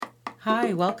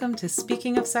Hi, welcome to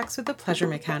Speaking of Sex with the Pleasure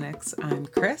Mechanics. I'm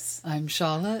Chris. I'm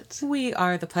Charlotte. We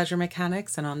are the Pleasure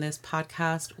Mechanics, and on this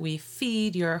podcast, we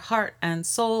feed your heart and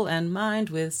soul and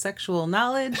mind with sexual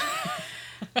knowledge,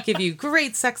 give you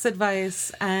great sex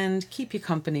advice, and keep you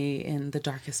company in the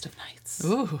darkest of nights.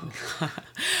 Ooh.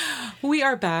 We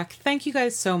are back. Thank you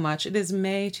guys so much. It is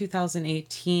May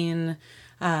 2018.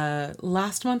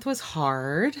 Last month was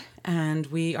hard, and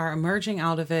we are emerging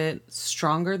out of it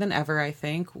stronger than ever, I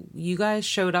think. You guys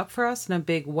showed up for us in a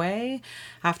big way.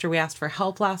 After we asked for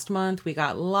help last month, we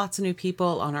got lots of new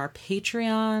people on our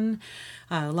Patreon,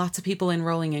 lots of people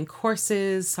enrolling in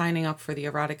courses, signing up for the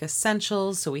Erotic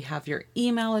Essentials, so we have your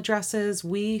email addresses.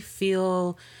 We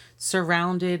feel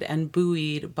surrounded and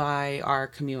buoyed by our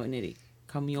community.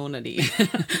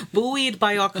 Buoyed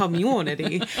by our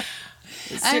community.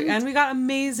 And we got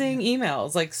amazing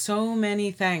emails, like so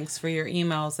many thanks for your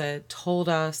emails that told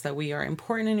us that we are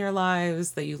important in your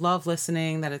lives, that you love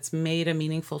listening, that it's made a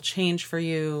meaningful change for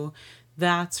you.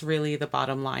 That's really the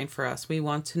bottom line for us. We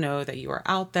want to know that you are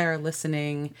out there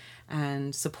listening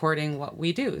and supporting what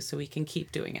we do so we can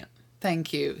keep doing it.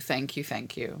 Thank you.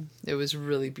 It was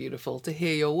really beautiful to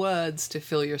hear your words, to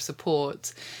feel your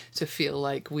support, to feel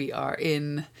like we are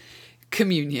in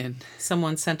communion.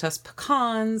 Someone sent us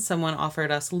pecans, someone offered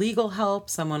us legal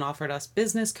help, someone offered us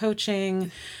business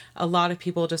coaching. A lot of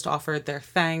people just offered their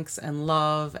thanks and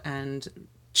love and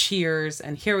cheers,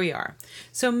 and here we are.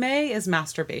 So May is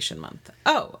masturbation month.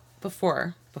 Oh,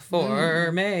 before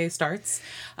May starts,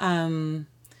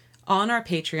 on our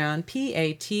Patreon,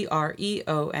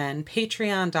 Patreon,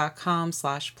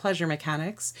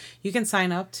 patreon.com/pleasuremechanics, you can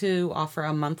sign up to offer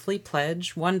a monthly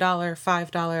pledge, $1,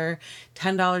 $5,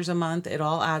 $10 a month. It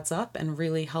all adds up and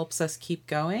really helps us keep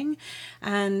going.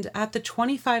 And at the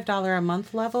 $25 a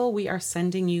month level, we are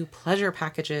sending you pleasure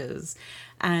packages.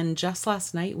 And just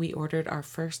last night, we ordered our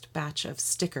first batch of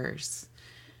stickers.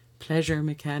 Pleasure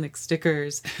Mechanic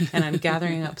stickers, and I'm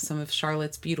gathering up some of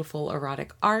Charlotte's beautiful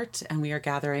erotic art, and we are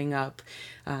gathering up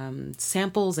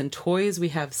samples and toys we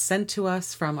have sent to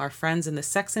us from our friends in the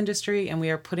sex industry, and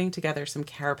we are putting together some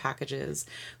care packages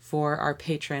for our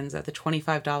patrons at the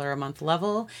 $25 a month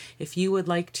level. If you would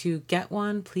like to get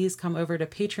one, please come over to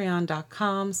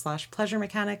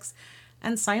patreon.com/pleasuremechanics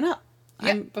and sign up.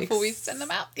 Yeah, before we send them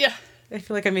out. Yeah. I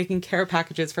feel like I'm making care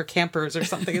packages for campers or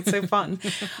something. It's so fun.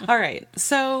 All right.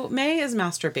 So May is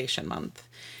masturbation month.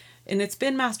 And it's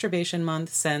been masturbation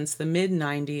month since the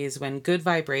mid-90s when Good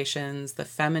Vibrations, the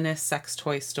feminist sex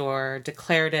toy store,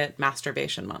 declared it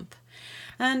masturbation month.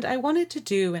 And I wanted to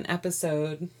do an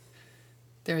episode...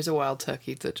 There's a wild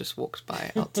turkey that just walked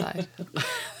by outside.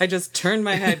 I just turned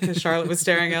my head because Charlotte was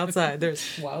staring outside.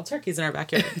 There's wild turkeys in our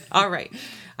backyard. All right.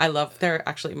 They're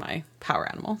actually my power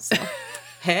animal, so...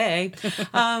 Hey,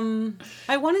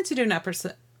 I wanted to do an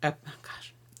episode.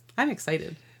 Gosh, I'm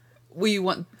excited.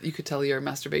 You could tell your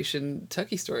masturbation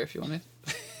turkey story if you wanted.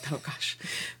 Oh gosh,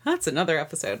 that's another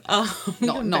episode.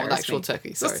 Not an actual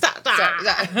turkey. Sorry. Stop.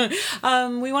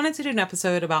 We wanted to do an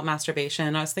episode about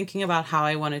masturbation. I was thinking about how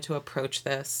I wanted to approach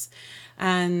this,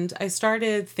 and I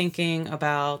started thinking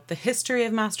about the history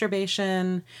of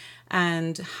masturbation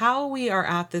and how we are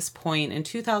at this point in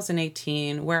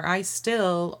 2018 where I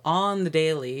still, on the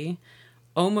daily,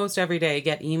 almost every day,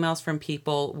 get emails from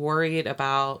people worried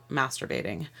about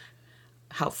masturbating.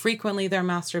 How frequently they're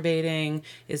masturbating.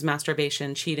 Is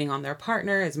masturbation cheating on their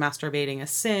partner? Is masturbating a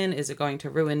sin? Is it going to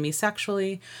ruin me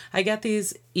sexually? I get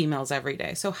these emails every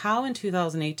day. So how in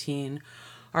 2018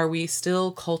 are we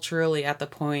still culturally at the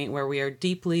point where we are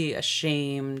deeply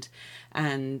ashamed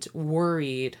and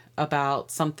worried about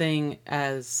something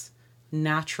as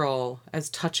natural as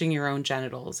touching your own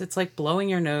genitals? It's like blowing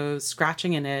your nose,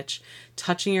 scratching an itch,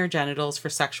 touching your genitals for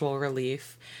sexual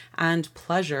relief and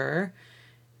pleasure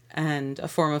and a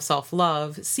form of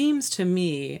self-love seems to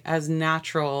me as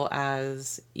natural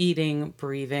as eating,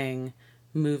 breathing,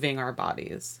 moving our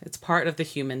bodies. It's part of the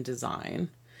human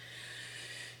design.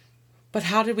 But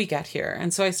how did we get here?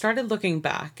 And so I started looking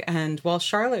back, and while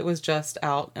Charlotte was just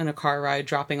out in a car ride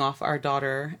dropping off our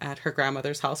daughter at her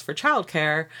grandmother's house for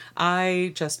childcare,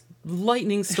 I just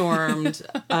lightning stormed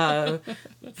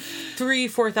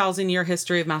 4,000 year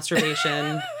history of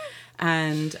masturbation.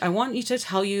 And I want you to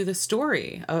tell you the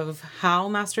story of how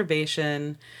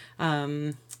masturbation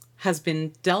has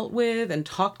been dealt with and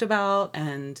talked about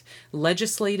and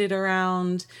legislated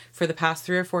around for the past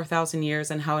 3,000 or 4,000 years,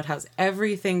 and how it has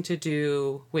everything to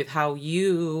do with how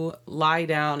you lie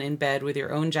down in bed with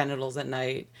your own genitals at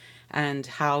night and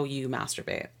how you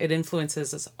masturbate. It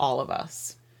influences all of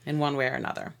us in one way or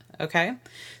another. Okay?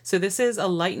 So this is a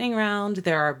lightning round.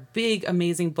 There are big,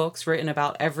 amazing books written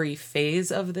about every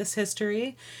phase of this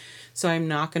history. So I'm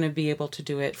not going to be able to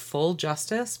do it full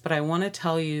justice, but I want to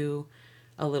tell you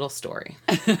a little story.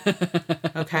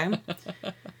 Okay?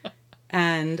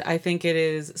 And I think it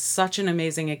is such an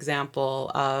amazing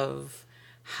example of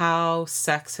how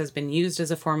sex has been used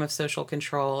as a form of social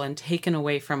control and taken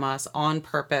away from us on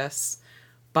purpose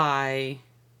by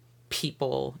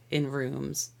people in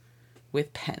rooms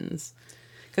with pens.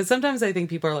 Because sometimes I think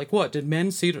people are like, what, did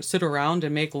men sit around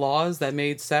and make laws that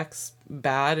made sex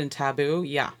bad and taboo?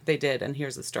 Yeah, they did. And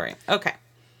here's the story. Okay.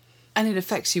 And it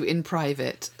affects you in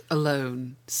private,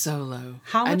 alone, solo.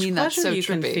 How much pleasure that's so you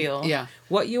can trippy. feel. Yeah.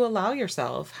 What you allow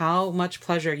yourself. How much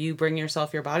pleasure you bring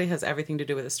yourself, your body has everything to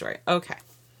do with the story. Okay.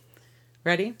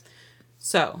 Ready?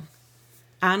 So,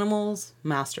 animals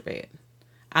masturbate.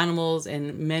 Animals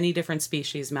in many different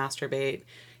species masturbate.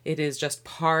 It is just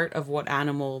part of what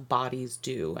animal bodies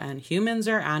do. And humans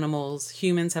are animals.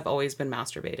 Humans have always been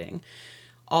masturbating.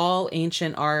 All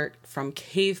ancient art, from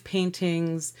cave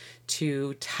paintings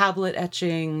to tablet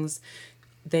etchings,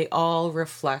 they all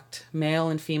reflect male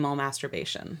and female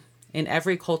masturbation. In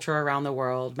every culture around the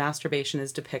world, masturbation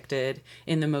is depicted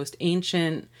in the most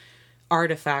ancient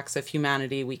artifacts of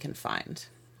humanity we can find.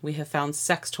 We have found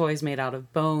sex toys made out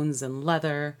of bones and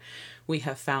leather. We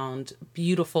have found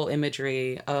beautiful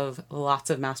imagery of lots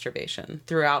of masturbation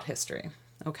throughout history.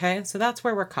 Okay, so that's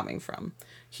where we're coming from.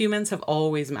 Humans have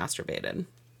always masturbated.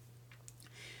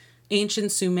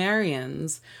 Ancient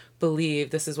Sumerians believe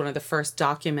this is one of the first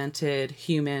documented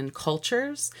human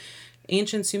cultures.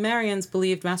 Ancient Sumerians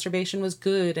believed masturbation was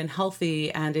good and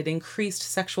healthy, and it increased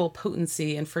sexual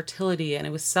potency and fertility, and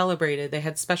it was celebrated. They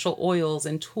had special oils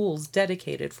and tools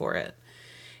dedicated for it.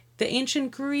 The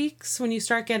ancient Greeks, when you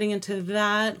start getting into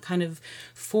that kind of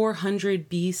 400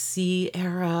 BC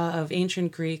era of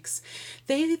ancient Greeks,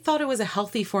 they thought it was a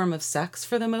healthy form of sex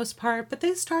for the most part, but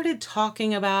they started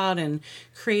talking about and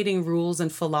creating rules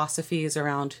and philosophies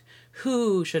around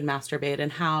who should masturbate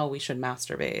and how we should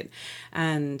masturbate.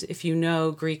 And if you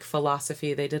know Greek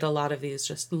philosophy, they did a lot of these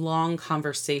just long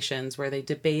conversations where they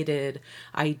debated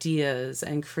ideas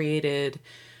and created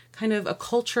kind of a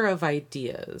culture of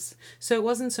ideas. So it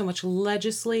wasn't so much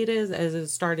legislated as it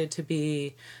started to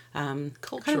be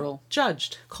cultural,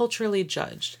 culturally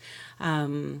judged.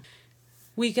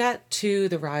 We get to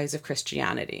the rise of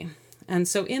Christianity. And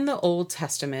so in the Old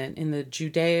Testament, in the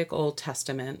Judaic Old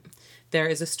Testament, there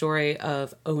is a story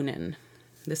of Onan.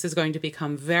 This is going to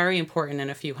become very important in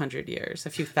a few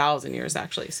thousand years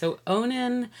actually. So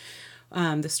Onan,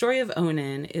 the story of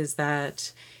Onan is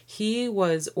that he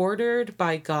was ordered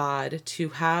by God to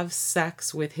have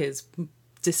sex with his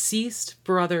deceased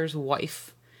brother's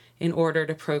wife in order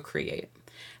to procreate.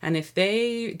 And if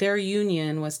their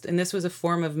union was, and this was a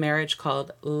form of marriage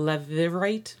called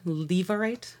Levirate,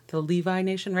 the Levi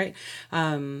nation, right?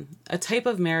 A type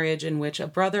of marriage in which a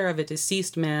brother of a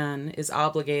deceased man is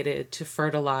obligated to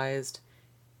fertilize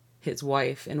his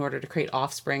wife in order to create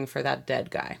offspring for that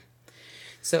dead guy.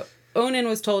 So Onan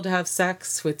was told to have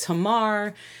sex with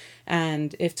Tamar,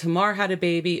 and if Tamar had a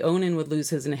baby, Onan would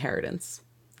lose his inheritance.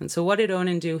 And so what did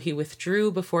Onan do? He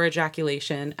withdrew before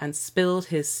ejaculation and spilled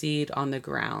his seed on the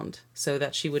ground so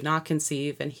that she would not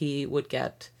conceive and he would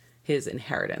get his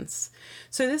inheritance.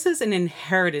 So this is an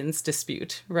inheritance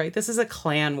dispute, right? This is a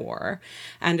clan war,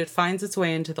 and it finds its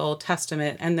way into the Old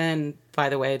Testament. And then, by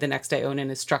the way, the next day Onan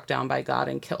is struck down by God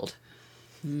and killed.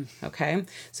 Okay,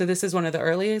 so this is one of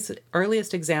the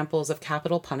earliest examples of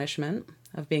capital punishment,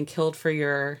 of being killed for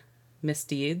your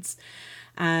misdeeds.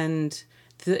 And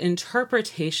the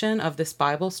interpretation of this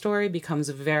Bible story becomes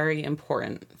very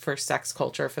important for sex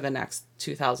culture for the next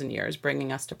 2,000 years,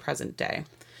 bringing us to present day.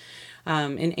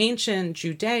 In ancient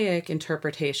Judaic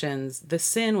interpretations, the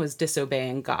sin was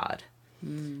disobeying God.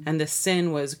 And the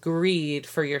sin was greed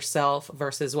for yourself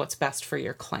versus what's best for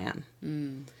your clan.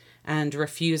 And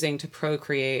refusing to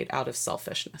procreate out of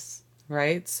selfishness,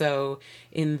 right? So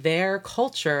in their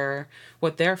culture,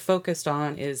 what they're focused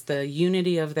on is the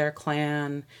unity of their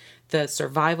clan, the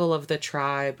survival of the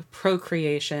tribe,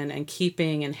 procreation, and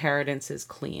keeping inheritances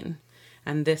clean.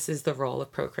 And this is the role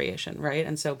of procreation, right?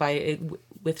 And so by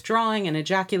withdrawing and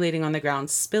ejaculating on the ground,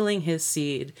 spilling his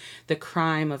seed, the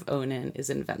crime of Onan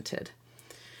is invented.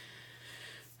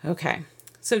 Okay,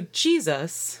 so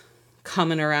Jesus,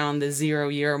 coming around the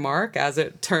 0-year mark, as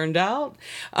it turned out,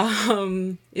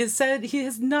 is said he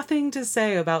has nothing to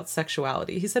say about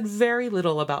sexuality. He said very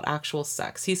little about actual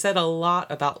sex. He said a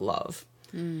lot about love.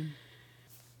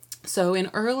 So in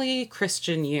early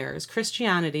Christian years,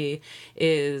 Christianity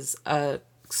is a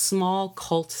small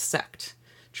cult sect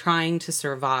trying to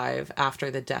survive after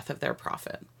the death of their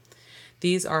prophet.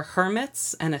 These are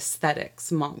hermits and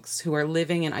ascetics, monks, who are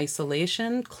living in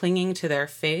isolation, clinging to their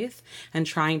faith, and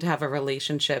trying to have a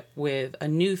relationship with a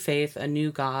new faith, a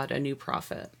new God, a new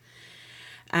prophet.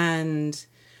 And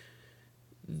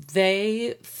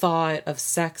they thought of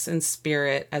sex and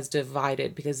spirit as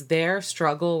divided because their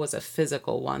struggle was a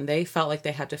physical one. They felt like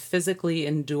they had to physically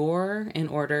endure in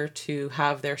order to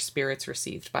have their spirits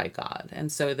received by God.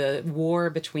 And so the war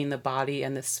between the body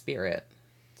and the spirit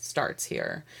starts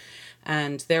here.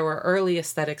 And there were early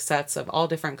aesthetic sets of all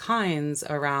different kinds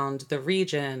around the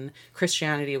region.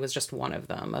 Christianity was just one of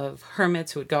them, of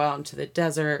hermits who would go out into the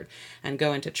desert and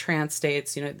go into trance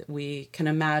states. You know, we can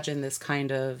imagine this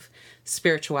kind of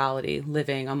spirituality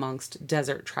living amongst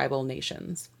desert tribal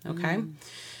nations. Okay.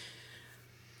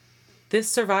 This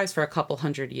survives for a couple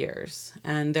hundred years,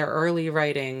 and their early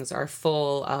writings are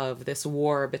full of this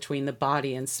war between the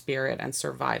body and spirit and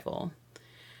survival.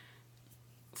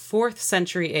 4th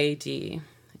century AD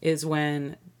is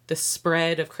when the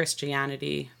spread of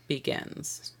Christianity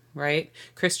begins, right?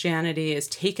 Christianity is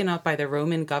taken up by the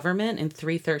Roman government in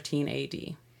 313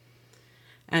 AD.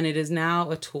 And it is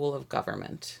now a tool of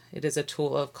government. It is a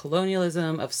tool of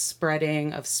colonialism, of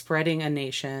spreading a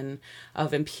nation,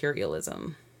 of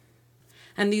imperialism.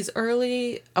 And these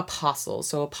early apostles,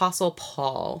 so Apostle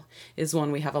Paul is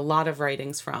one we have a lot of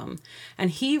writings from, and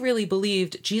he really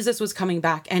believed Jesus was coming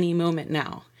back any moment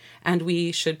now, and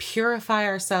we should purify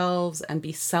ourselves and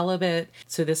be celibate.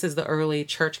 So this is the early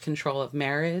church control of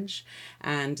marriage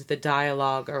and the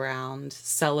dialogue around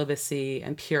celibacy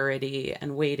and purity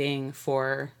and waiting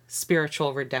for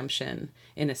spiritual redemption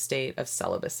in a state of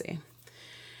celibacy.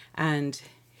 And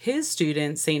his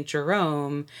student, St.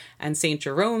 Jerome, and St.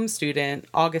 Jerome's student,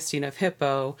 Augustine of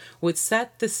Hippo, would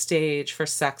set the stage for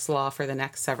sex law for the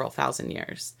next several thousand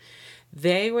years.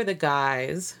 They were the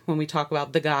guys, when we talk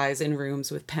about the guys in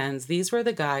rooms with pens, these were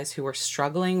the guys who were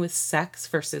struggling with sex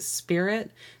versus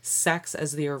spirit. Sex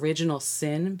as the original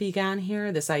sin began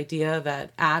here. This idea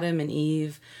that Adam and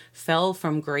Eve fell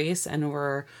from grace and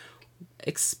were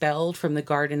expelled from the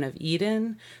Garden of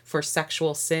Eden for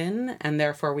sexual sin, and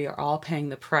therefore we are all paying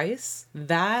the price.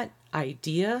 That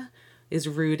idea is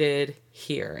rooted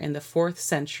here in the 4th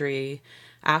century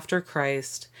after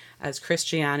Christ, as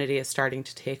Christianity is starting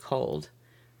to take hold.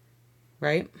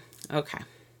 Right? Okay.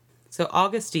 So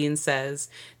Augustine says,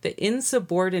 the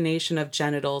insubordination of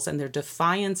genitals and their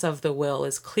defiance of the will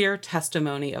is clear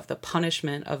testimony of the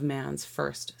punishment of man's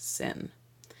first sin.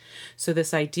 So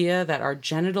this idea that our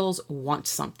genitals want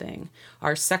something,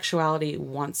 our sexuality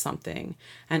wants something,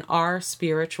 and our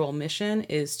spiritual mission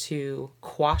is to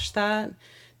quash that,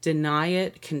 deny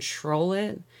it, control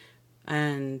it,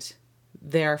 and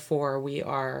therefore we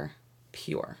are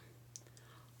pure.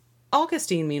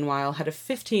 Augustine, meanwhile, had a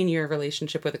 15-year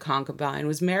relationship with a concubine,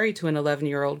 was married to an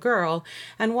 11-year-old girl,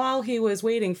 and while he was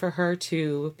waiting for her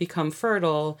to become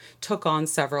fertile, took on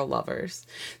several lovers.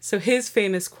 So his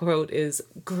famous quote is,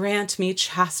 "Grant me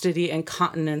chastity and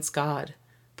continence, God,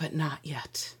 but not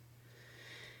yet."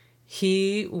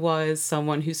 He was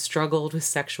someone who struggled with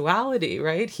sexuality,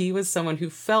 right? He was someone who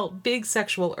felt big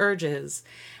sexual urges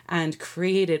and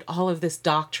created all of this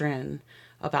doctrine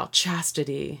about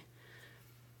chastity,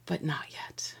 but not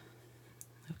yet.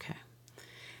 Okay.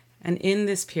 And in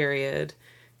this period,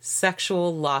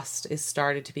 sexual lust is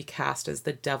started to be cast as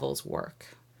the devil's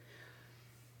work.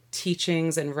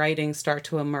 Teachings and writings start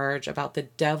to emerge about the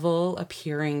devil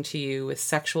appearing to you with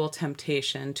sexual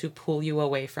temptation to pull you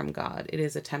away from God. It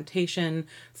is a temptation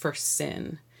for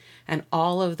sin. And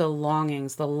all of the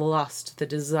longings, the lust, the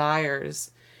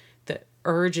desires, the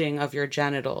urging of your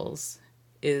genitals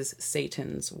is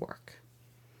Satan's work.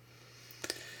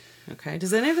 Okay,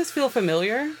 does any of this feel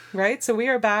familiar, right? So we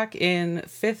are back in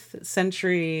 5th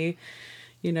century,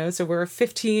 so we're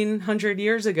 1,500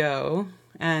 years ago,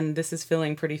 and this is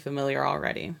feeling pretty familiar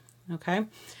already, okay?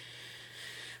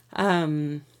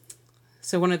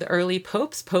 So one of the early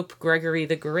popes, Pope Gregory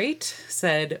the Great,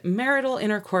 said, marital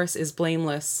intercourse is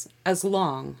blameless as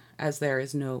long as there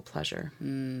is no pleasure.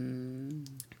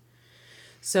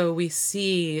 So we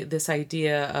see this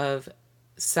idea of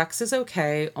sex is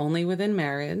okay only within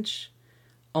marriage,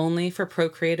 only for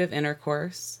procreative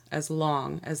intercourse, as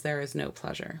long as there is no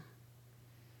pleasure.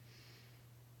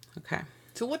 Okay.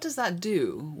 So what does that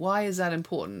do? Why is that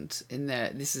important in there?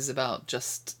 This is about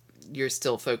just you're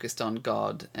still focused on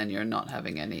God and you're not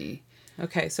having any...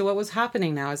 Okay, so what was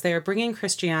happening now is they are bringing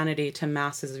Christianity to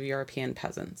masses of European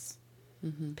peasants,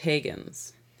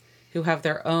 pagans, who have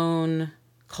their own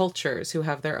cultures, who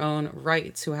have their own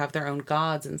rights, who have their own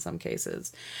gods in some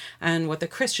cases. And what the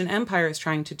Christian Empire is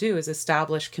trying to do is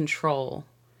establish control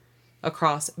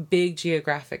across big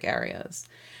geographic areas.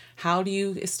 How do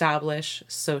you establish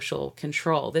social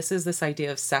control? This is this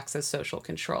idea of sex as social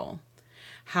control.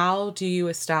 How do you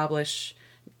establish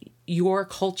your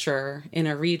culture in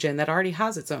a region that already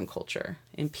has its own culture?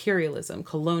 Imperialism,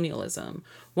 colonialism.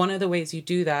 One of the ways you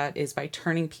do that is by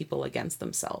turning people against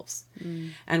themselves.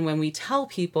 And when we tell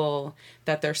people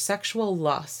that their sexual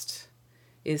lust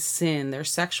is sin, their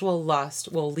sexual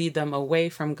lust will lead them away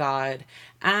from God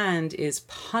and is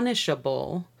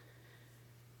punishable,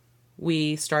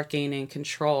 we start gaining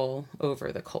control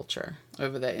over the culture.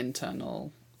 Over their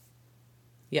internal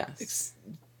Yes.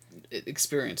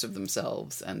 experience of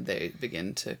themselves, and they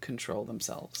begin to control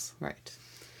themselves. Right.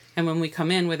 And when we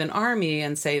come in with an army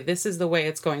and say, this is the way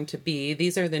it's going to be,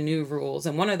 these are the new rules.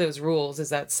 And one of those rules is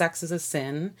that sex is a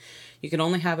sin. You can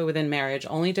only have it within marriage,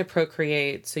 only to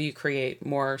procreate. So you create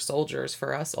more soldiers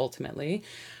for us, ultimately.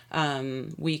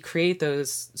 We create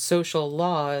those social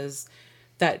laws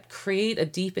that create a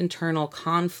deep internal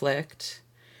conflict.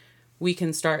 We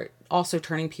can start also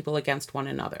turning people against one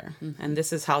another. And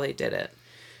this is how they did it.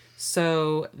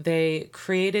 So they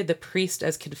created the priest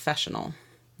as confessional,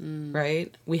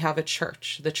 right? We have a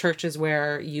church. The church is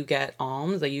where you get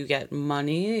alms, that you get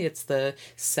money. It's the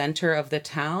center of the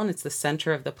town. It's the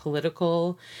center of the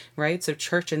political, right? So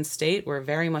church and state were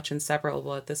very much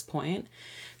inseparable at this point.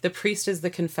 The priest is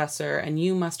the confessor, and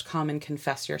you must come and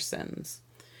confess your sins.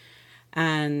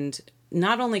 And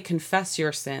not only confess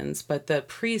your sins, but the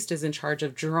priest is in charge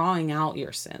of drawing out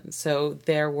your sins. So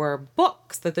there were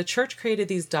books that the church created,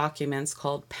 these documents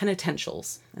called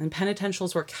penitentials. And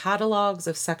penitentials were catalogs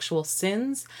of sexual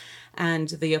sins and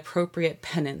the appropriate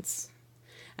penance.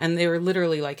 And they were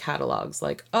literally like catalogs,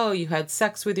 like, oh, you had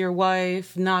sex with your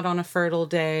wife, not on a fertile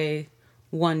day,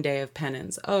 1 day of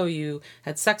penance. Oh, you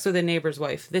had sex with a neighbor's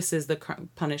wife. This is the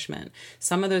punishment.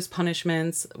 Some of those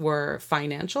punishments were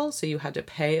financial, so you had to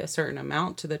pay a certain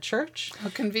amount to the church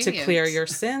to clear your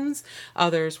sins.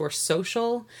 Others were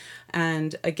social.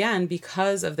 And again,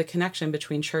 because of the connection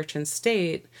between church and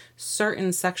state,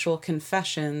 certain sexual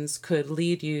confessions could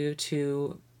lead you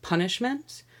to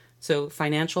punishment. So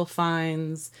financial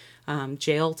fines,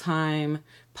 jail time,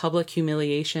 public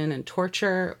humiliation and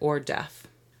torture, or death.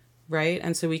 Right?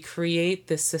 And so we create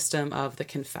this system of the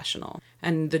confessional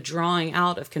and the drawing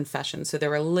out of confession. So there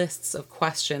were lists of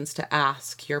questions to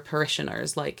ask your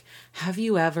parishioners, like, have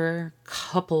you ever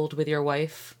coupled with your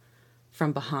wife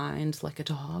from behind like a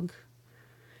dog?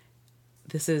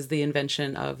 This is the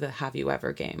invention of the have you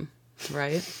ever game,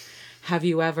 right? Have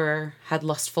you ever had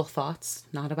lustful thoughts,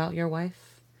 not about your wife?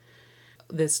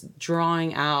 This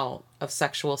drawing out of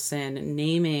sexual sin,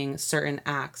 naming certain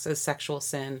acts as sexual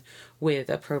sin with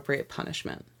appropriate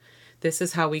punishment. This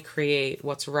is how we create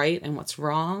what's right and what's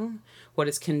wrong, what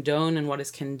is condoned and what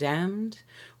is condemned,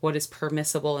 what is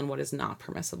permissible and what is not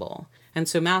permissible. And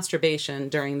so masturbation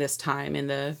during this time in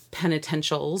the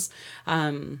penitentials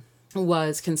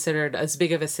was considered as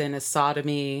big of a sin as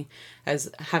sodomy,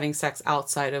 as having sex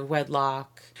outside of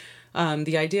wedlock.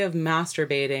 The idea of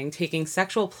masturbating, taking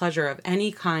sexual pleasure of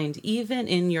any kind, even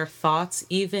in your thoughts,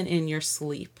 even in your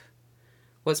sleep,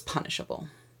 was punishable.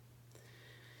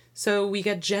 So we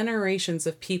get generations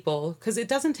of people, because it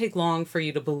doesn't take long for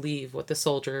you to believe what the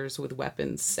soldiers with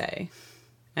weapons say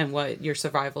and what your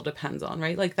survival depends on,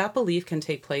 right? Like that belief can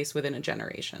take place within a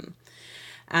generation.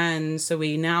 And so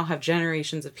we now have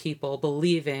generations of people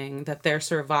believing that their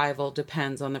survival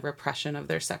depends on the repression of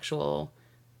their sexual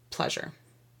pleasure.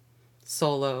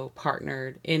 Solo,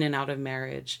 partnered, in and out of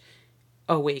marriage,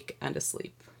 awake and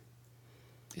asleep.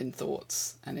 In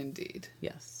thoughts and in deed.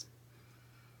 Yes.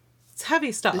 It's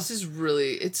heavy stuff. This is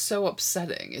really, it's so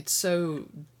upsetting. It's so...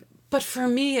 But for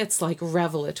me, it's like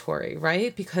revelatory,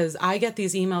 right? Because I get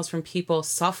these emails from people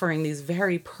suffering these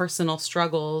very personal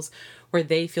struggles where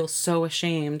they feel so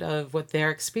ashamed of what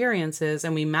their experience is,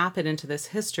 and we map it into this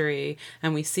history,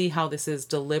 and we see how this is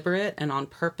deliberate and on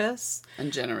purpose.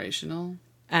 And generational.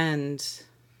 And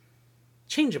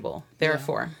changeable,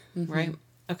 therefore, right?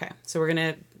 Okay, so we're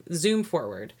going to zoom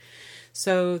forward.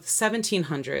 So the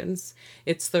 1700s,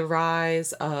 it's the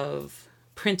rise of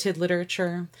printed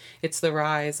literature, it's the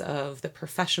rise of the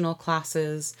professional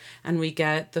classes, and we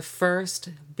get the first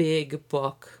big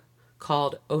book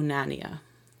called Onania.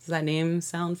 Does that name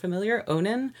sound familiar?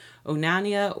 Onan?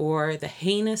 Onania, or the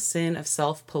heinous sin of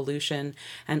self-pollution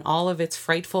and all of its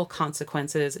frightful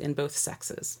consequences in both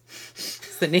sexes.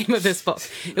 It's the name of this book.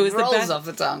 It was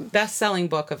the best-selling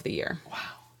book of the year. Wow.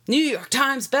 New York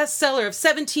Times bestseller of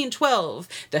 1712,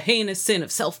 The Heinous Sin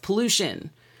of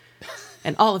Self-Pollution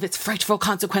and all of its frightful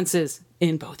consequences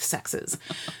in both sexes.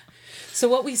 So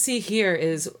what we see here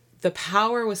is the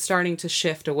power was starting to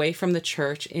shift away from the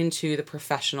church into the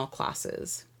professional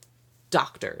classes.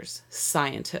 doctors,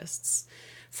 scientists,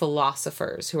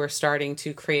 philosophers who are starting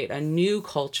to create a new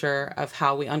culture of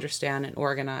how we understand and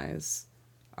organize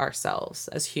ourselves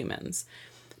as humans.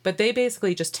 But they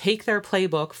basically just take their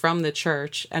playbook from the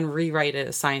church and rewrite it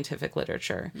as scientific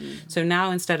literature. So now,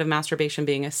 instead of masturbation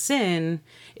being a sin,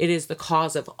 it is the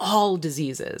cause of all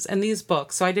diseases. And these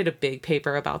books, so I did a big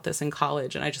paper about this in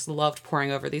college, and I just loved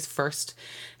poring over these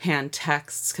first-hand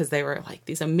texts because they were like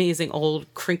these amazing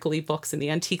old crinkly books in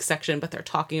the antique section, but they're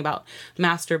talking about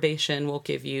masturbation will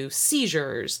give you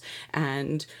seizures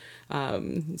and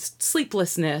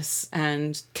sleeplessness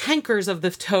and cankers of the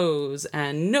toes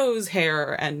and nose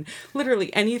hair, and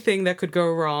literally anything that could go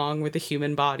wrong with the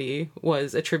human body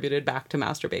was attributed back to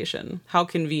masturbation. How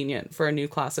convenient for a new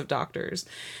class of doctors.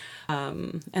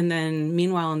 And then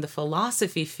meanwhile, in the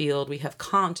philosophy field, we have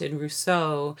Kant and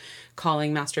Rousseau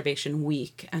calling masturbation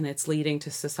weak, and it's leading to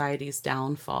society's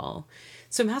downfall.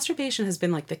 So masturbation has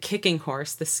been like the kicking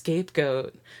horse, the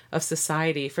scapegoat of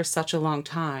society for such a long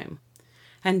time.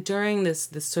 And during this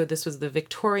was the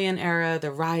Victorian era, the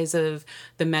rise of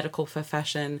the medical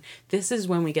profession. This is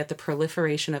when we get the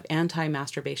proliferation of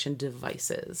anti-masturbation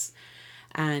devices.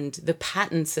 And the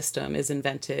patent system is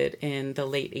invented in the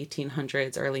late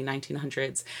 1800s, early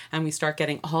 1900s. And we start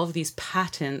getting all of these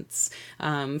patents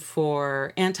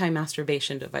for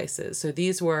anti-masturbation devices. So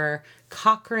these were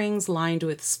cock rings lined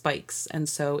with spikes. And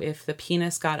so if the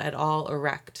penis got at all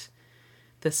erect,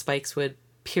 the spikes would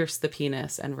pierce the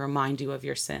penis and remind you of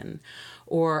your sin.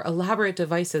 Or elaborate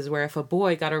devices where if a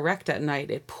boy got erect at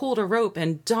night, it pulled a rope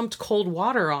and dumped cold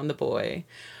water on the boy.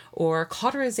 Or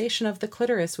cauterization of the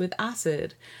clitoris with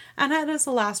acid. And as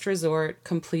a last resort,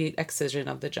 complete excision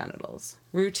of the genitals.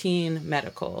 Routine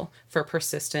medical for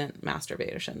persistent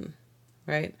masturbation,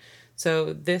 right?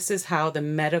 So this is how the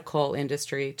medical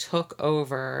industry took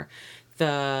over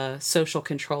the social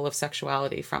control of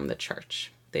sexuality from the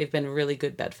church. They've been really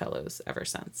good bedfellows ever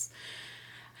since.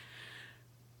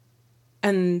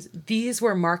 And these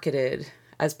were marketed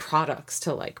as products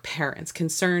to like parents,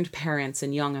 concerned parents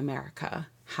in young America.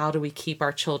 How do we keep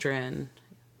our children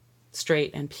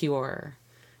straight and pure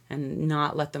and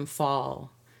not let them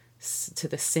fall to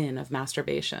the sin of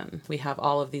masturbation? We have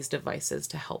all of these devices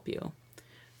to help you.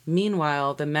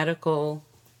 Meanwhile, the medical...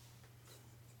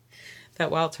 That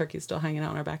wild turkey's still hanging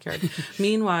out in our backyard.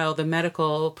 Meanwhile, the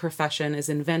medical profession is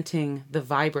inventing the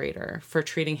vibrator for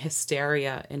treating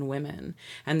hysteria in women.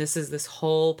 And this is this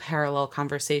whole parallel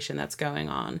conversation that's going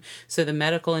on. So the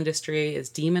medical industry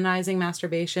is demonizing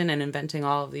masturbation and inventing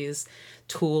all of these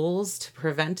tools to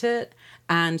prevent it.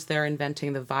 And they're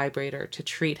inventing the vibrator to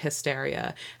treat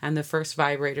hysteria. And the first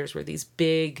vibrators were these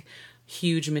big,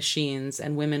 huge machines,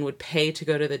 and women would pay to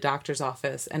go to the doctor's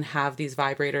office and have these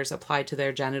vibrators applied to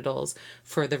their genitals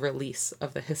for the release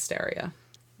of the hysteria.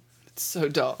 It's so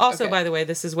dope. Also, by the way,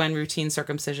 this is when routine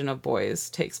circumcision of boys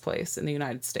takes place in the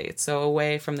United States. So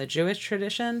away from the Jewish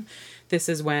tradition, this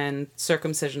is when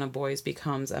circumcision of boys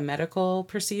becomes a medical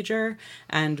procedure,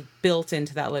 and built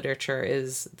into that literature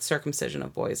is circumcision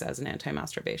of boys as an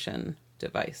anti-masturbation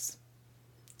device.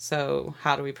 So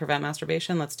how do we prevent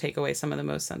masturbation? Let's take away some of the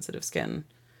most sensitive skin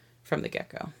from the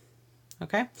get-go.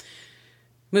 Okay?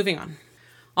 Moving on.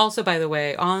 Also, by the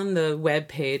way, on the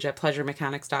webpage at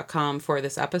pleasuremechanics.com for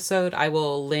this episode, I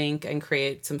will link and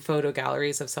create some photo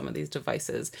galleries of some of these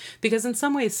devices. Because in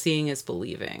some ways, seeing is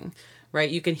believing,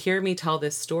 right? You can hear me tell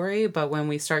this story, but when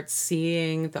we start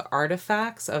seeing the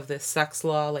artifacts of this sex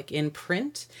law, like in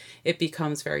print, it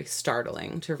becomes very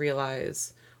startling to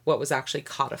realize what was actually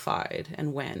codified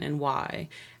and when and why.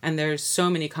 And there's so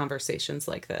many conversations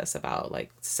like this about like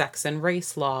sex and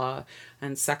race law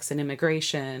and sex and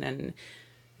immigration. And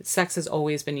sex has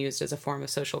always been used as a form of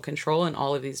social control in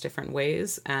all of these different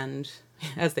ways. And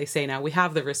as they say now, we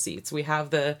have the receipts. We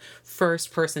have the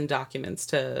first person documents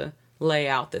to lay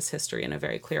out this history in a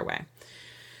very clear way.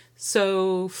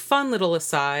 So, fun little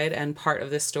aside, and part of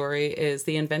this story is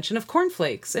the invention of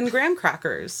cornflakes and graham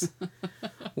crackers.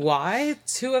 Why?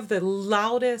 Two of the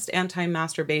loudest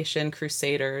anti-masturbation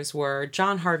crusaders were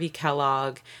John Harvey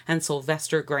Kellogg and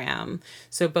Sylvester Graham.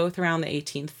 So both around the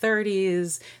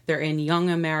 1830s, they're in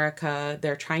young America.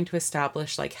 They're trying to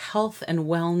establish like health and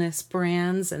wellness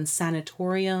brands and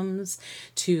sanatoriums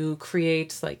to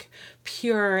create like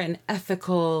pure and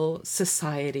ethical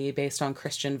society based on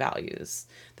Christian values.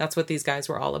 That's what these guys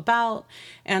were all about.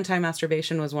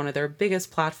 Anti-masturbation was one of their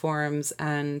biggest platforms,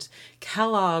 and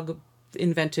Kellogg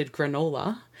invented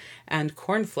granola and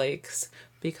cornflakes,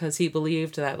 because he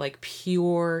believed that like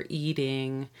pure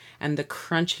eating and the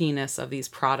crunchiness of these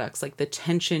products, like the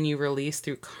tension you release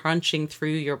through crunching through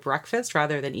your breakfast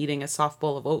rather than eating a soft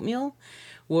bowl of oatmeal,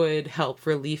 would help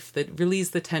release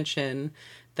the tension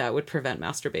that would prevent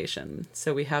masturbation.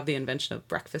 So we have the invention of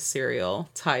breakfast cereal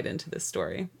tied into this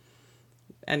story.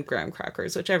 And graham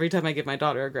crackers, which every time I give my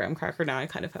daughter a graham cracker now, I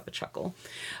kind of have a chuckle.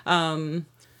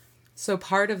 So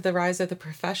part of the rise of the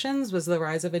professions was the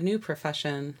rise of a new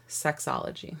profession,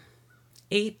 sexology.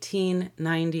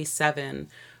 1897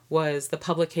 was the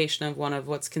publication of one of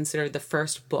what's considered the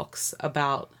first books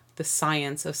about the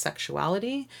science of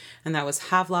sexuality, and that was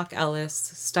Havelock Ellis'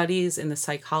 Studies in the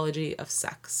Psychology of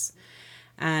Sex.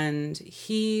 And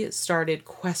he started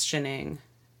questioning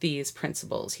these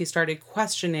principles. He started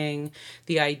questioning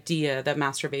the idea that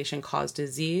masturbation caused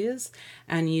disease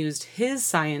and used his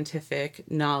scientific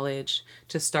knowledge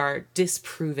to start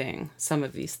disproving some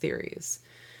of these theories.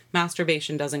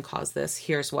 Masturbation doesn't cause this.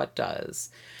 Here's what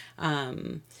does.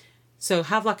 So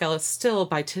Havelock Ellis, still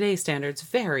by today's standards,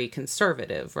 very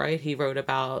conservative, right? He wrote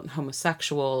about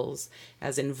homosexuals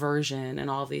as inversion and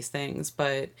all these things,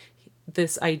 but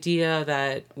this idea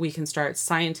that we can start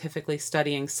scientifically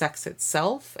studying sex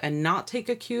itself and not take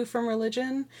a cue from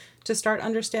religion to start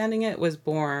understanding it was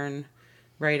born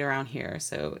right around here.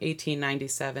 So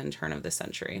 1897, turn of the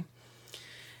century.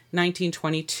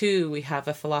 1922, we have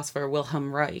a philosopher,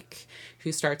 Wilhelm Reich,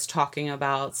 who starts talking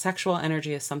about sexual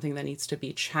energy as something that needs to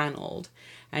be channeled.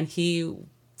 And he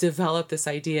developed this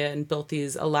idea and built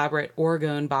these elaborate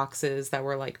orgone boxes that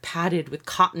were like padded with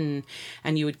cotton,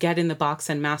 and you would get in the box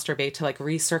and masturbate to like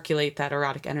recirculate that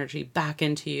erotic energy back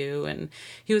into you. And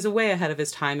he was way ahead of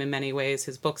his time in many ways.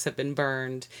 His books have been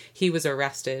burned. He was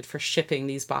arrested for shipping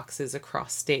these boxes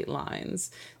across state lines.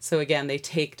 So again, they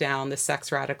take down the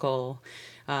sex radical,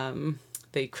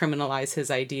 they criminalize his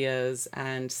ideas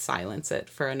and silence it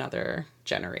for another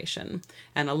generation.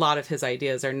 And a lot of his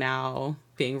ideas are now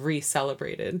being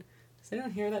re-celebrated. Does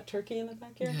anyone hear that turkey in the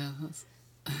back here? Yeah.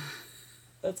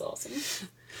 That's awesome.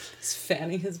 He's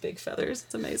fanning his big feathers.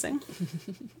 It's amazing.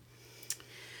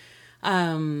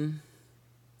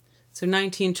 So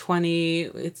 1920,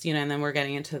 it's, and then we're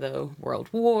getting into the world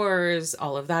wars.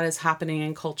 All of that is happening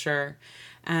in culture.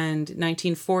 And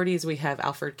 1940s, we have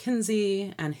Alfred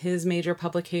Kinsey and his major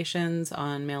publications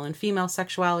on male and female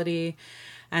sexuality.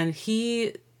 And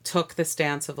he took the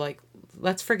stance of like,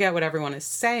 let's forget what everyone is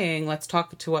saying. Let's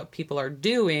talk to what people are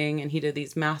doing. And he did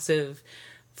these massive,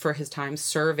 for his time,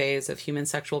 surveys of human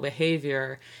sexual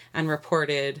behavior and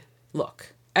reported,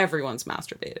 look, everyone's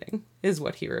masturbating, is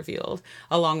what he revealed,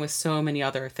 along with so many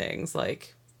other things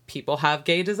like people have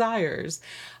gay desires.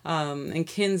 And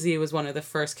Kinsey was one of the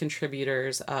first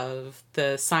contributors of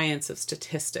the science of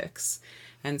statistics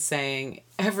and saying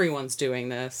everyone's doing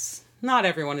this. Not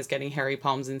everyone is getting hairy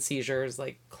palms and seizures.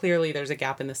 Like, clearly there's a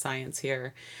gap in the science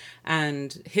here.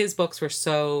 And his books were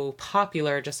so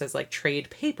popular just as like trade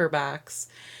paperbacks.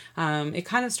 It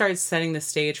kind of started setting the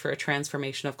stage for a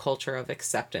transformation of culture of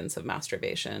acceptance of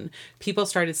masturbation. People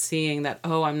started seeing that,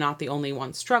 oh, I'm not the only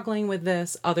one struggling with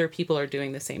this. Other people are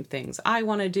doing the same things I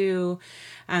want to do.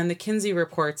 And the Kinsey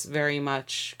reports very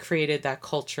much created that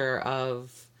culture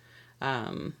of,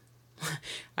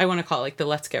 I want to call it like the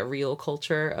let's get real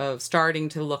culture of starting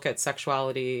to look at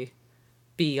sexuality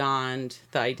beyond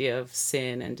the idea of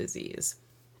sin and disease.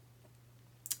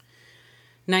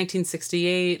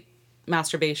 1968,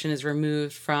 masturbation is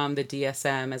removed from the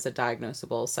DSM as a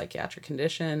diagnosable psychiatric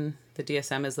condition. The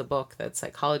DSM is the book that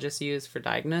psychologists use for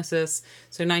diagnosis.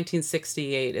 So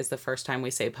 1968 is the first time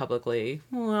we say publicly,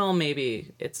 well,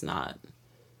 maybe it's not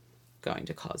going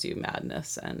to cause you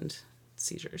madness and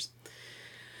seizures.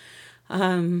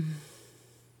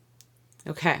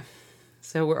 Okay.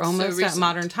 So we're almost at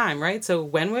modern time, right? So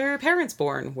when were your parents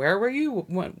born? Where were you?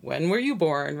 When were you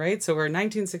born, right? So we're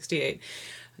 1968.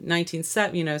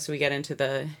 1970, so we get into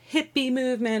the hippie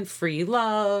movement, free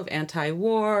love,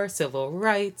 anti-war, civil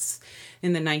rights.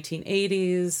 In the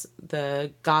 1980s,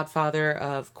 the godfather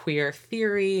of queer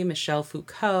theory, Michel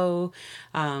Foucault,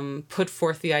 put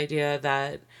forth the idea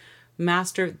that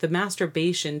the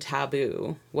masturbation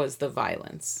taboo was the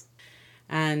violence.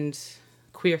 And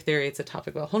queer theory, it's a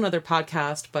topic of a whole nother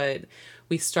podcast, but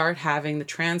we start having the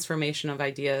transformation of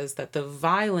ideas that the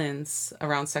violence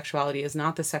around sexuality is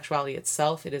not the sexuality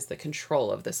itself, it is the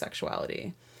control of the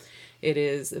sexuality. It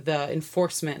is the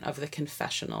enforcement of the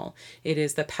confessional. It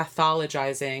is the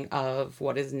pathologizing of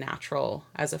what is natural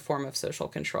as a form of social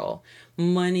control.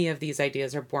 Many of these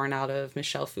ideas are born out of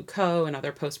Michel Foucault and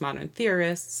other postmodern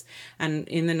theorists. And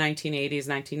in the 1980s,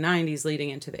 1990s, leading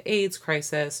into the AIDS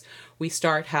crisis, we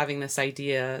start having this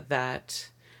idea that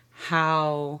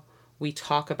how we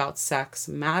talk about sex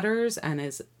matters, and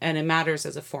it matters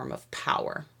as a form of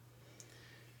power.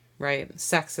 Right?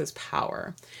 Sex is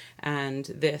power. And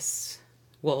this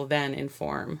will then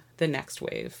inform the next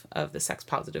wave of the sex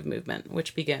positive movement,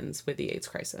 which begins with the AIDS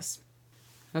crisis.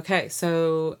 Okay,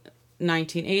 so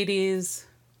 1980s,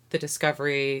 the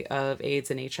discovery of AIDS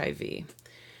and HIV.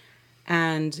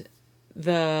 And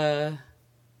the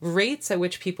rates at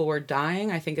which people were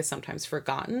dying, I think, is sometimes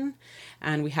forgotten.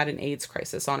 And we had an AIDS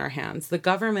crisis on our hands. The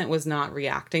government was not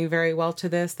reacting very well to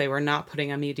this. They were not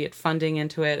putting immediate funding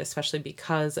into it, especially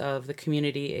because of the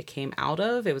community it came out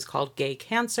of. It was called gay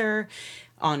cancer.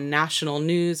 On national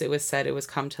news, it was said it was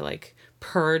come to like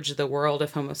purge the world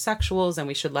of homosexuals and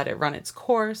we should let it run its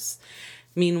course.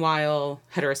 Meanwhile,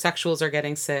 heterosexuals are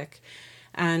getting sick.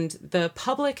 And the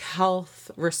public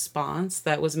health response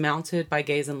that was mounted by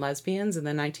gays and lesbians in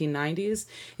the 1990s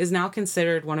is now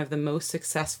considered one of the most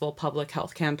successful public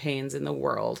health campaigns in the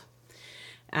world.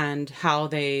 And how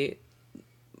they,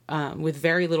 with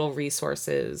very little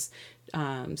resources,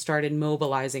 started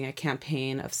mobilizing a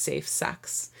campaign of safe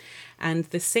sex. And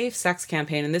the safe sex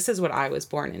campaign, and this is what I was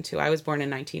born into. I was born in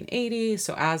 1980,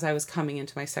 so as I was coming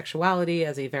into my sexuality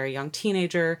as a very young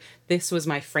teenager, this was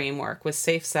my framework, was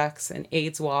safe sex and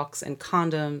AIDS walks and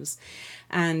condoms.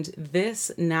 And this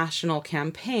national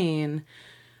campaign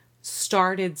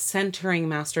started centering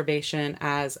masturbation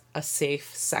as a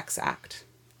safe sex act,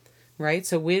 right?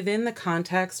 So within the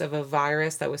context of a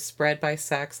virus that was spread by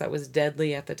sex, that was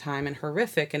deadly at the time and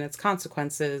horrific in its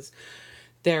consequences,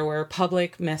 there were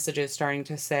public messages starting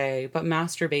to say, but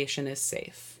masturbation is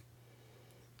safe.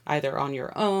 Either on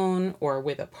your own or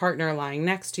with a partner lying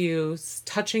next to you,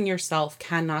 touching yourself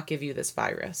cannot give you this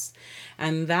virus.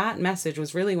 And that message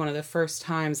was really one of the first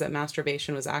times that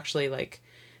masturbation was actually like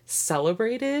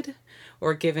celebrated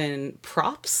or given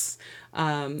props,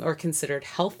 or considered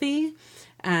healthy.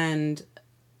 And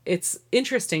it's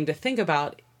interesting to think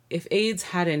about, if AIDS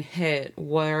hadn't hit,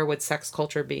 where would sex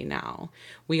culture be now?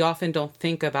 We often don't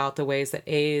think about the ways that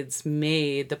AIDS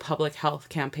made the public health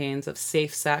campaigns of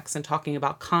safe sex and talking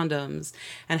about condoms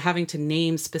and having to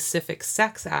name specific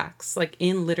sex acts, like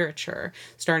in literature,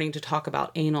 starting to talk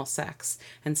about anal sex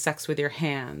and sex with your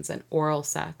hands and oral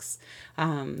sex.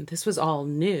 This was all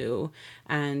new,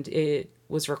 and it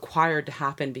was required to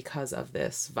happen because of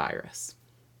this virus.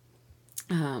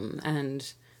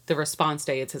 And the response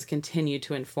to AIDS has continued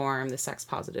to inform the sex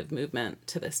positive movement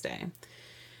to this day.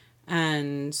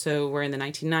 And so we're in the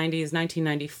 1990s.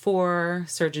 1994,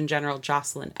 Surgeon General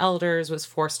Jocelyn Elders was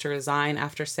forced to resign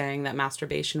after saying that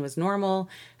masturbation was normal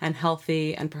and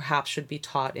healthy and perhaps should be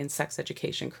taught in sex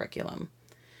education curriculum.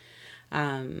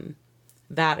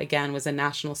 That, again, was a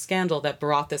national scandal that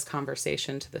brought this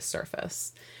conversation to the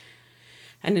surface.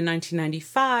 And in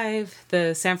 1995,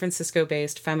 the San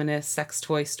Francisco-based feminist sex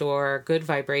toy store Good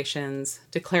Vibrations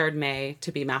declared May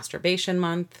to be Masturbation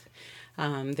Month.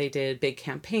 They did big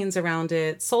campaigns around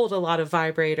it, sold a lot of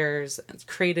vibrators,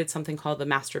 created something called the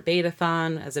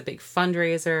Masturbate-a-thon as a big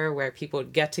fundraiser where people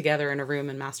would get together in a room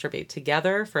and masturbate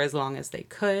together for as long as they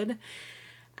could.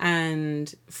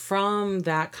 And from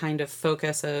that kind of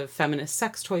focus of feminist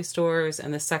sex toy stores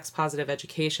and the sex positive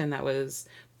education that was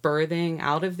birthing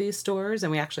out of these stores,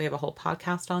 and we actually have a whole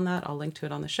podcast on that. I'll link to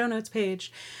it on the show notes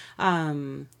page.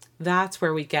 That's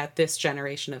where we get this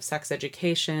generation of sex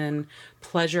education,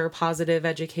 pleasure positive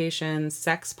education,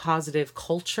 sex positive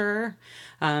culture,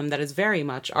 that is very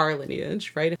much our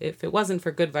lineage, right? If it wasn't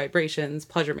for Good Vibrations,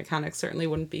 Pleasure Mechanics certainly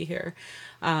wouldn't be here.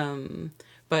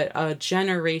 But a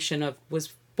generation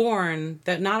was born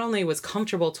that not only was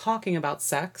comfortable talking about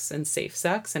sex and safe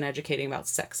sex and educating about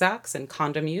sex acts and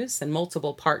condom use and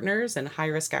multiple partners and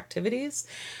high-risk activities,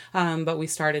 but we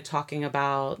started talking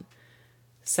about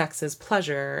sex as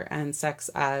pleasure and sex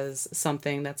as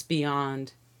something that's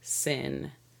beyond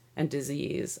sin and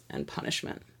disease and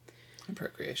punishment. And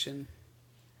procreation.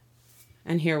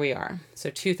 And here we are.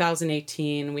 So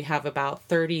 2018, we have about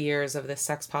 30 years of this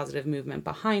sex positive movement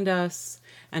behind us,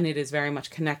 and it is very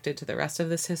much connected to the rest of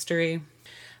this history.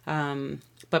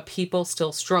 But people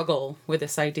still struggle with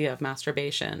this idea of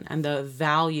masturbation and the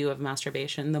value of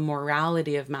masturbation, the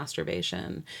morality of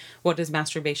masturbation. What does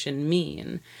masturbation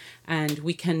mean? And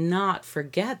we cannot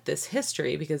forget this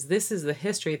history, because this is the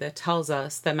history that tells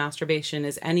us that masturbation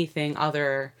is anything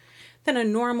other than a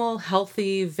normal,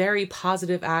 healthy, very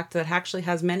positive act that actually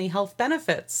has many health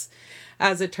benefits.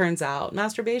 As it turns out,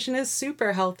 masturbation is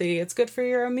super healthy. It's good for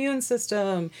your immune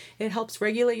system. It helps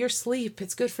regulate your sleep.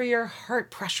 It's good for your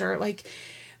heart pressure. Like,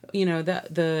 you know,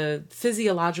 the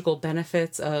physiological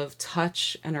benefits of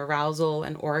touch and arousal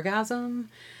and orgasm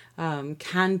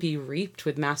can be reaped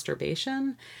with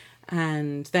masturbation.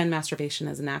 And then masturbation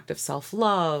is an act of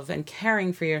self-love and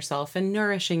caring for yourself and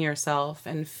nourishing yourself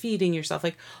and feeding yourself,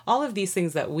 like all of these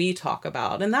things that we talk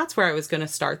about. And that's where I was going to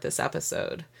start this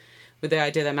episode, with the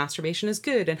idea that masturbation is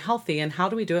good and healthy, and how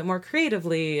do we do it more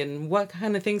creatively, and what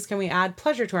kind of things can we add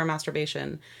pleasure to our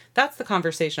masturbation. That's the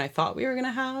conversation I thought we were going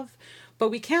to have, but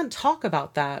we can't talk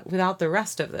about that without the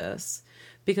rest of this.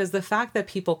 Because the fact that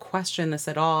people question this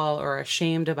at all or are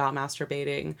ashamed about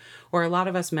masturbating, or a lot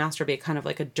of us masturbate kind of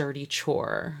like a dirty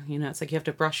chore, you know, it's like you have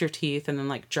to brush your teeth and then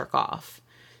like jerk off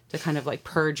to kind of like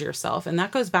purge yourself. And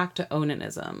that goes back to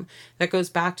onanism. That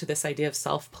goes back to this idea of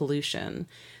self-pollution,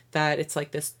 that it's like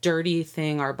this dirty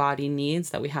thing our body needs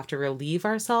that we have to relieve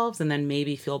ourselves and then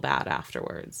maybe feel bad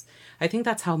afterwards. I think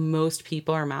that's how most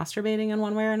people are masturbating in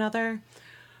one way or another.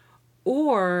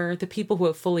 Or the people who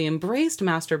have fully embraced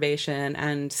masturbation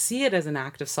and see it as an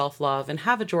act of self-love and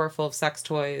have a drawer full of sex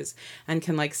toys and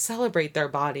can like celebrate their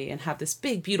body and have this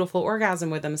big, beautiful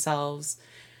orgasm with themselves.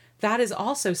 That is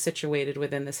also situated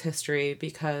within this history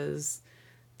because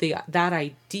that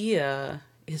idea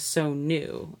is so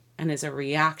new and is a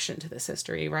reaction to this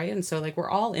history, right? And so like we're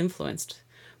all influenced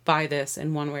by this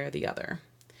in one way or the other.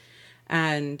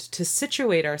 And to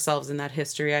situate ourselves in that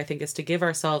history, I think, is to give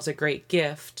ourselves a great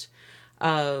gift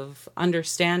of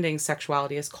understanding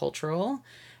sexuality as cultural,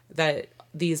 that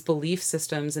these belief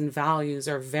systems and values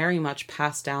are very much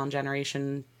passed down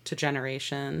generation to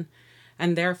generation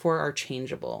and therefore are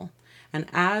changeable. And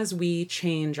as we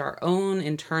change our own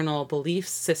internal belief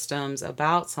systems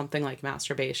about something like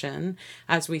masturbation,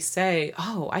 as we say,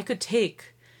 oh, I could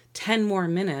take 10 more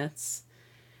minutes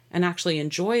and actually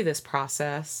enjoy this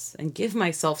process and give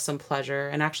myself some pleasure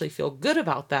and actually feel good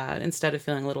about that instead of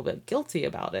feeling a little bit guilty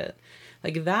about it.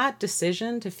 Like that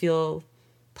decision to feel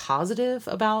positive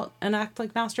about an act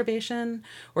like masturbation,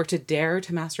 or to dare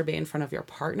to masturbate in front of your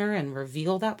partner and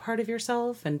reveal that part of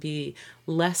yourself and be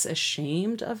less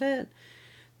ashamed of it,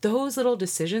 those little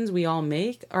decisions we all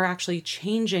make are actually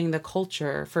changing the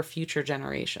culture for future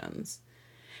generations.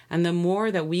 And the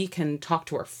more that we can talk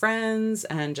to our friends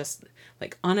and just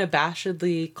like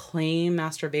unabashedly claim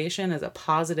masturbation as a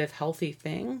positive, healthy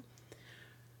thing,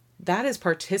 that is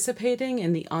participating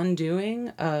in the undoing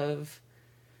of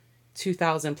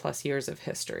 2,000 plus years of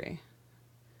history.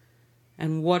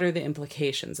 And what are the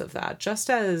implications of that? Just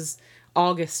as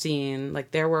Augustine,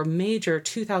 like there were major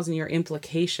 2,000-year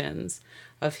implications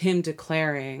of him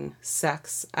declaring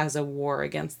sex as a war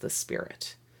against the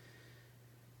spirit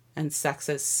and sex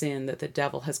as sin that the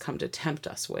devil has come to tempt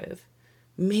us with.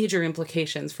 Major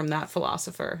implications from that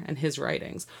philosopher and his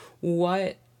writings.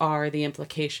 What are the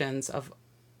implications of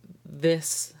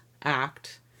this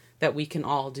act that we can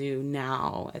all do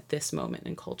now at this moment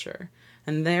in culture?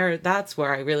 And that's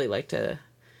where I really like to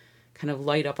kind of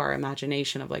light up our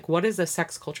imagination of like, what is the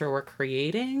sex culture we're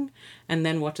creating? And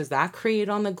then what does that create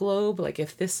on the globe? Like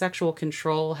if this sexual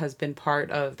control has been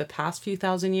part of the past few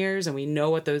thousand years, and we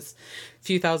know what those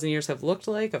few thousand years have looked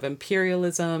like of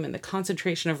imperialism and the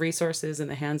concentration of resources in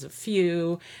the hands of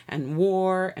few and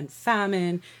war and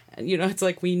famine, and, you know, it's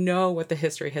like we know what the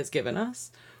history has given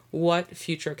us. What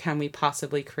future can we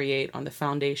possibly create on the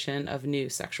foundation of new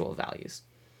sexual values?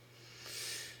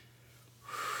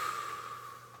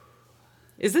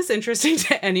 Is this interesting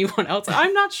to anyone else?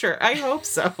 I'm not sure. I hope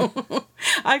so.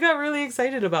 I got really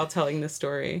excited about telling this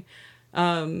story.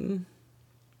 I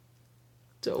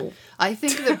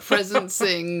think that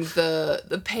presencing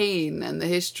the pain and the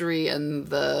history and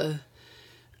the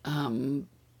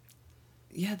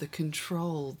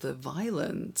control, the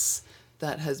violence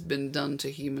that has been done to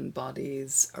human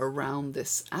bodies around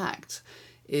this act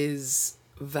is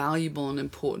valuable and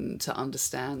important to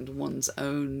understand one's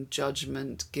own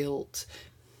judgment, guilt,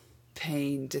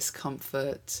 pain,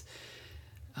 discomfort,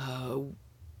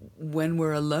 when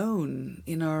we're alone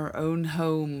in our own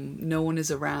home, no one is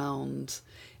around.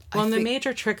 Well, and the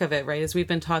major trick of it, right, is we've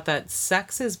been taught that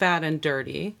sex is bad and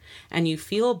dirty, and you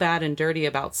feel bad and dirty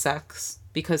about sex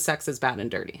because sex is bad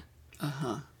and dirty.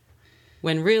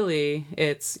 When really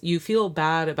it's you feel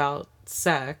bad about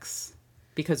sex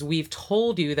because we've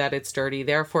told you that it's dirty,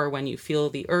 therefore when you feel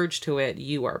the urge to it,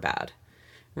 you are bad.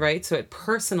 Right? So it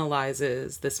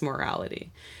personalizes this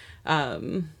morality.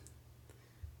 And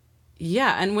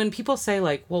when people say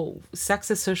like, well, sex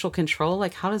is social control,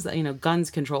 like how does that, you know, guns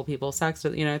control people, sex,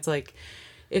 you know, it's like,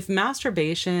 if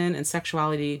masturbation and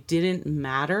sexuality didn't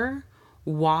matter,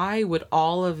 why would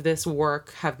all of this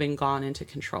work have been gone into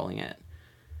controlling it?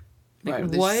 Like,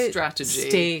 right, what strategy.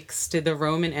 Stakes did the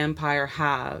Roman Empire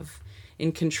have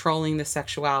in controlling the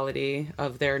sexuality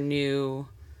of their new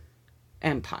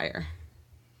empire?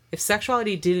 If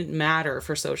sexuality didn't matter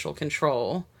for social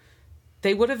control,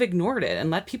 they would have ignored it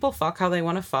and let people fuck how they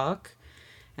want to fuck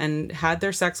and had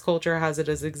their sex culture as it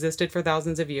has existed for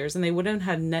thousands of years, and they wouldn't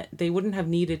have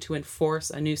needed to enforce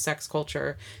a new sex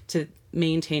culture to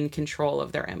maintain control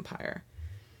of their empire.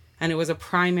 And it was a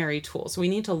primary tool. So we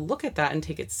need to look at that and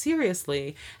take it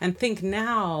seriously and think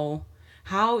now,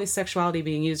 how is sexuality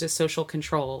being used as social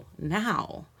control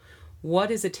now?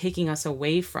 What is it taking us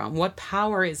away from? What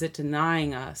power is it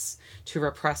denying us to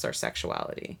repress our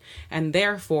sexuality? And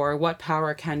therefore, what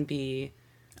power can be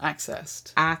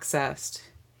accessed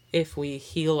if we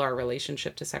heal our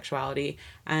relationship to sexuality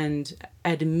and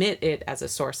admit it as a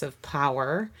source of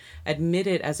power, admit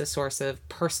it as a source of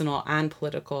personal and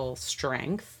political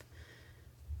strength?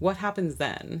 What happens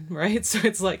then, right? So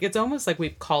it's almost like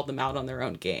we've called them out on their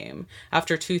own game.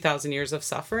 After 2,000 years of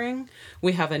suffering,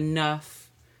 we have enough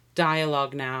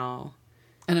dialogue now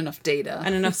and enough data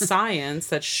and enough science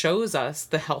that shows us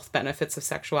the health benefits of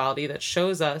sexuality, that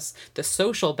shows us the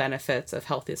social benefits of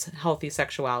healthy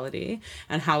sexuality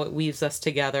and how it weaves us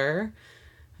together.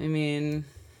 I mean,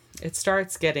 it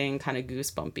starts getting kind of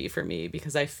goosebumpy for me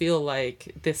because I feel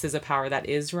like this is a power that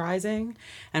is rising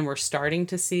and we're starting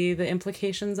to see the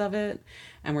implications of it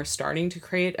and we're starting to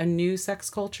create a new sex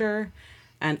culture.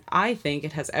 And I think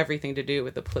it has everything to do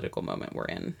with the political moment we're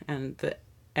in and the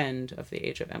end of the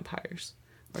Age of Empires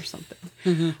or something.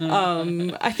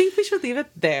 I think we should leave it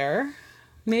there.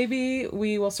 Maybe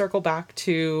we will circle back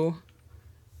to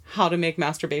how to make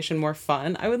masturbation more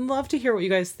fun. I would love to hear what you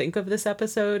guys think of this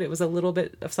episode. It was a little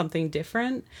bit of something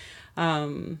different.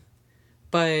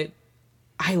 But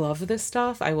I love this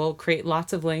stuff. I will create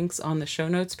lots of links on the show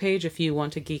notes page if you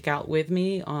want to geek out with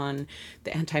me on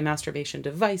the anti-masturbation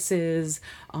devices,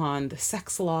 on the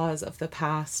sex laws of the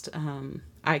past.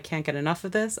 I can't get enough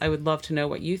of this. I would love to know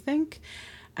what you think.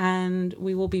 And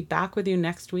we will be back with you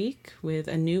next week with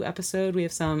a new episode. We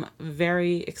have some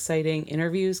very exciting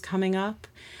interviews coming up.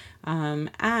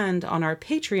 And on our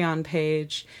Patreon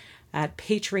page at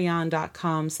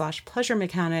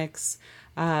patreon.com/pleasuremechanics,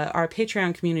 our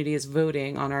Patreon community is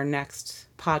voting on our next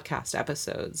podcast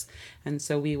episodes. And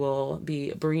so we will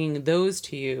be bringing those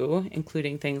to you,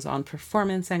 including things on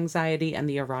performance anxiety and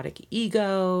the erotic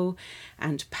ego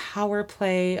and power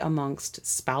play amongst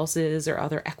spouses or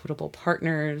other equitable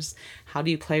partners. How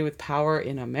do you play with power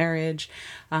in a marriage?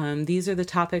 These are the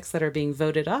topics that are being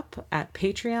voted up at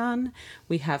Patreon.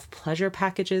 We have pleasure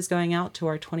packages going out to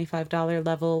our $25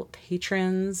 level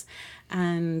patrons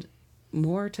and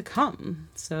more to come.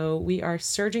 So we are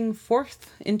surging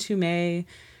forth into May,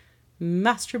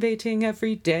 masturbating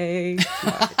every day.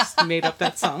 I just made up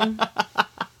that song.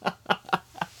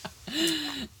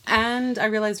 And I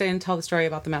realized I didn't tell the story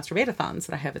about the masturbatathons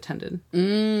that I have attended.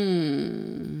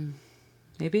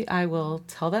 Maybe I will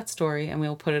tell that story and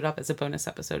we'll put it up as a bonus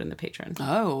episode in the Patreon.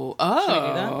 Oh,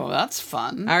 that's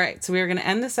fun. All right, so we are going to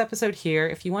end this episode here.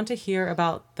 If you want to hear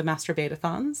about the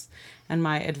masturbatathons and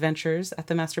my adventures at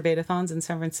the masturbatathons in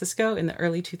San Francisco in the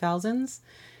early 2000s,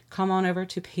 come on over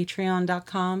to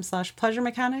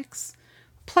patreon.com/pleasuremechanics.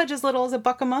 Pledge as little as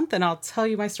 $1 a month and I'll tell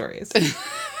you my stories.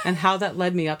 And how that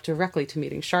led me up directly to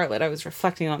meeting Charlotte. I was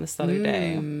reflecting on this the other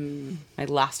day. My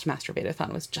last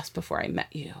masturbatathon was just before I met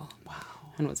you. Wow.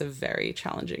 And it was a very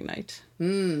challenging night.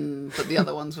 But the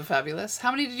other ones were fabulous.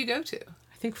 How many did you go to?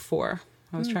 I think 4.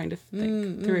 I was trying to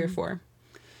think. 3 or 4.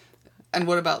 And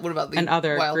what about the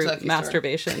other wild group turkey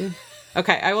masturbation?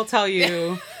 Okay, I will tell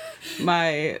you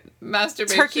my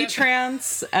masturbation, turkey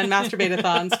trance and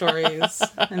masturbatathon stories.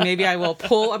 And maybe I will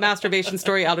pull a masturbation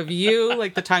story out of you,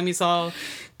 like the time you saw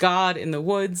God in the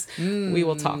woods. We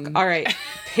will talk. All right.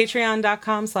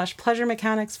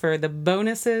 Patreon.com/pleasuremechanics for the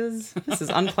bonuses. This is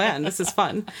unplanned. This is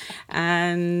fun.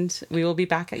 And we will be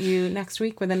back at you next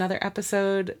week with another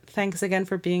episode. Thanks again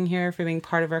for being here, for being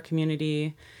part of our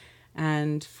community,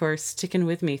 and for sticking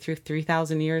with me through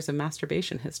 3,000 years of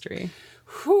masturbation history.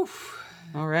 Whew.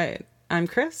 All right. I'm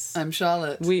Chris. I'm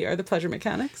Charlotte. We are the Pleasure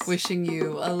Mechanics. Wishing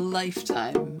you a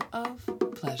lifetime of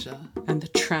pleasure. And the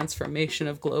transformation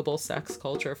of global sex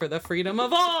culture for the freedom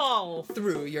of all.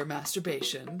 Through your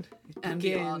masturbation. It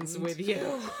begins with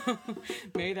you.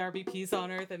 May there be peace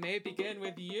on earth and may it begin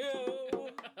with you.